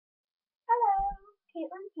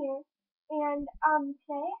Caitlin here, and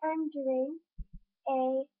today I'm doing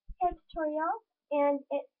a hair tutorial, and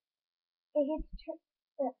it's a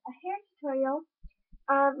hair tutorial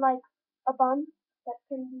like a bun that's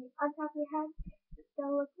gonna be on top of your head. It's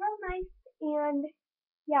gonna look real nice, and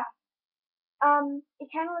yeah, it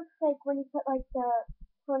kind of looks like when you put like the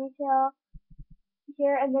ponytail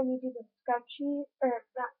here, and then you do the scrunchie or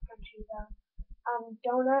not scrunchie, the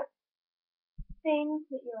donut thing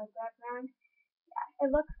that you like wrap around. Yeah,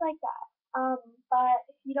 it looks like that. But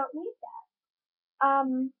you don't need that.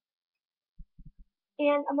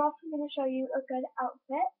 And I'm also going to show you a good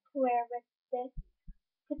outfit to wear with this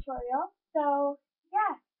tutorial. So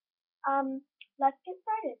yeah, um, let's get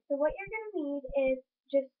started. So what you're going to need is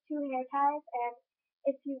just two hair ties, and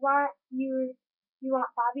if you want, you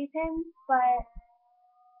want bobby pins, but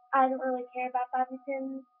I don't really care about bobby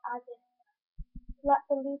pins. I'll just let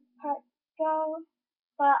the loose part go.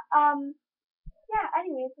 But yeah.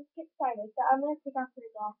 Anyways, let's get started. So I'm gonna take off my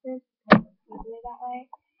glasses because it's easier that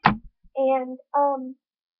way. And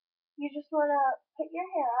you just wanna put your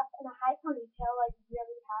hair up in a high ponytail, like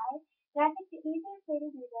really high. And I think the easiest way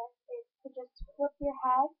to do this is to just flip your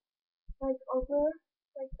head like over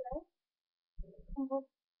like this and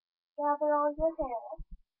just gather all your hair.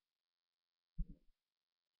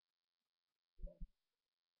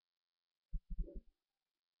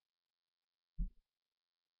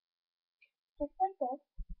 Just like this.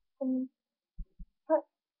 And put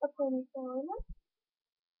a ponytail in it.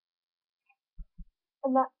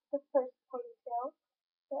 And that's the first ponytail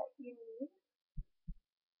that you need.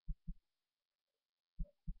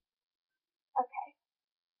 Okay.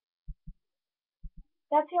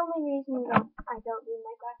 That's the only reason I don't need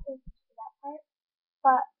my glasses for that part.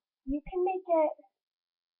 But you can make it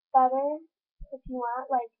better if you want,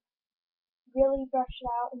 like really brush it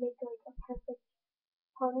out and make it like a perfect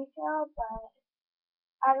ponytail, but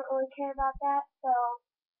I don't really care about that. So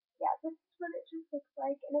yeah, this is what it just looks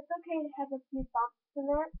like, and it's okay to have a few bumps in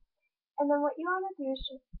it. And then what you want to do is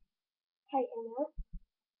just tighten it,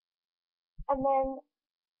 and then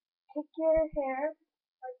take your hair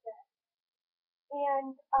like this,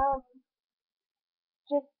 and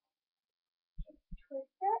just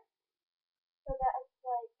twist it so that it's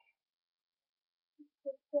like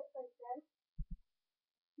twist it like this.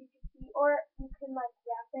 You can see, or you can like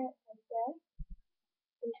wrap it like this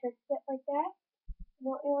and twist it like that. And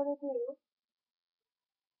what you want to do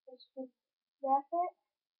is just wrap it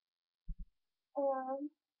around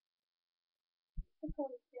the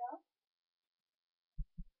ponytail,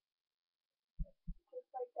 just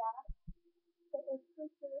like that. So it looks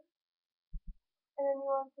like this. And then you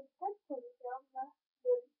want to this ponytail,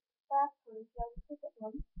 the back ponytail, the second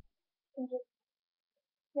one, and just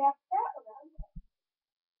wrap that around it.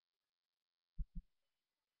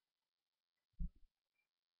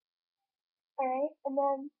 Alright, and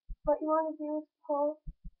then what you want to do is pull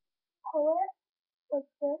it like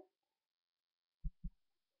this,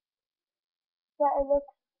 so that it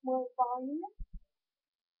looks more voluminous.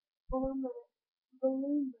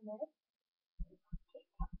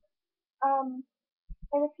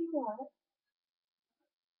 And if you want,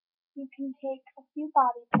 you can take a few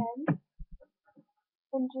bobby pins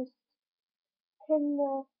and just pin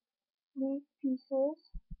the loose pieces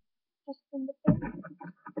just in the front.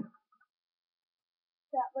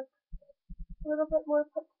 That looks a little bit more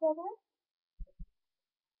put together,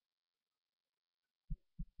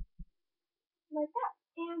 like that.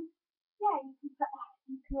 And yeah, you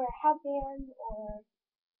can wear a headband or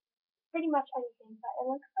pretty much anything, but it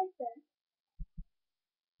looks like this.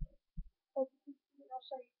 So you can see, I'll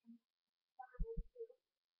show you from behind too.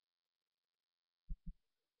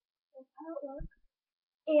 That's how it looks.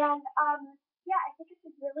 And yeah, I think it's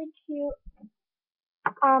a really cute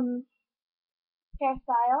um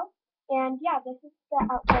hairstyle. And yeah, this is the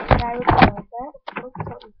outfit that I would wear with it. Oops,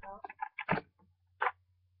 let me go.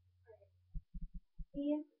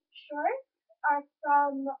 These shorts are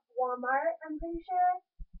from Walmart, I'm pretty sure.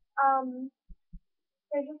 Um,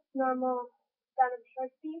 they're just normal denim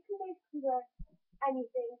shorts, but you can basically wear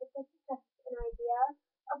anything, but this is just an idea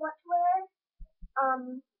of what to wear.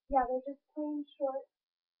 Yeah, they're just plain shorts.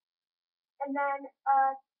 And then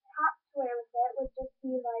top to wear with it would just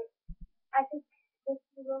be like, I think this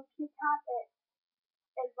little cute top, it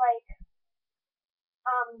is like,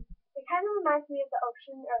 it kind of reminds me of the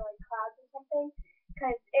ocean or like clouds or something,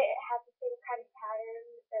 because it has the same kind of pattern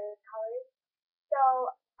or colors. So,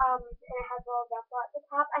 and it has a little ruffle at the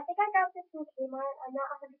top. I think I got this from Kmart. I'm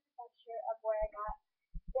not 100% sure of where I got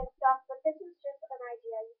this stuff, but this is just an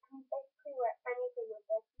idea. You can basically wear anything with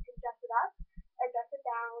this. You can dress it up, or dress it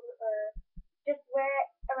down, or just wear it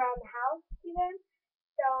around the house even.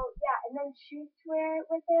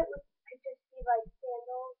 with it, which could just be like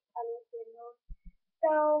sandals, any sandals.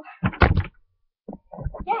 So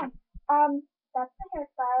yeah, that's the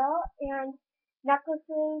hairstyle and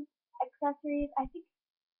necklaces, accessories. I think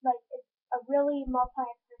like it's a really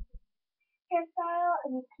multi-purpose hairstyle,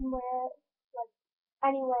 and you can wear it like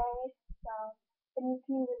anyway. So and you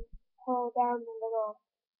can even pull down the little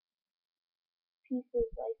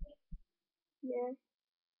pieces like here.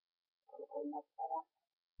 And mess that up.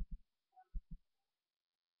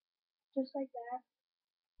 Just like that.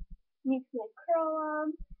 You can like curl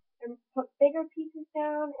them and put bigger pieces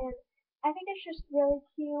down, and I think it's just really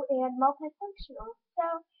cute and multifunctional. So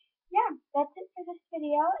yeah, that's it for this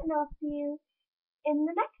video, and I'll see you in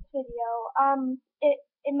the next video.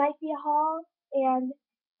 It might be a haul, and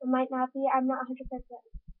it might not be. I'm not 100%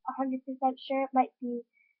 sure. It might be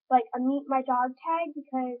like a meet my dog tag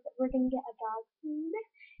because we're gonna get a dog soon.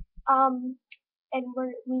 Um, and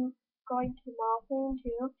we going to the mall soon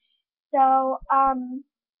too. So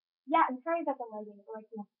yeah, I'm sorry about the lighting. It like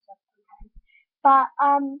messes up sometimes. But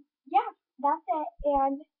yeah, that's it.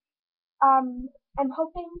 And I'm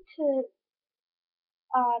hoping to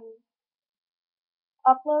um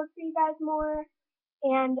upload for you guys more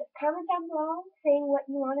and comment down below saying what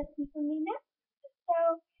you want to see from me next.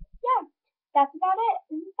 So yeah, that's about it.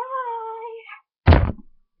 Bye.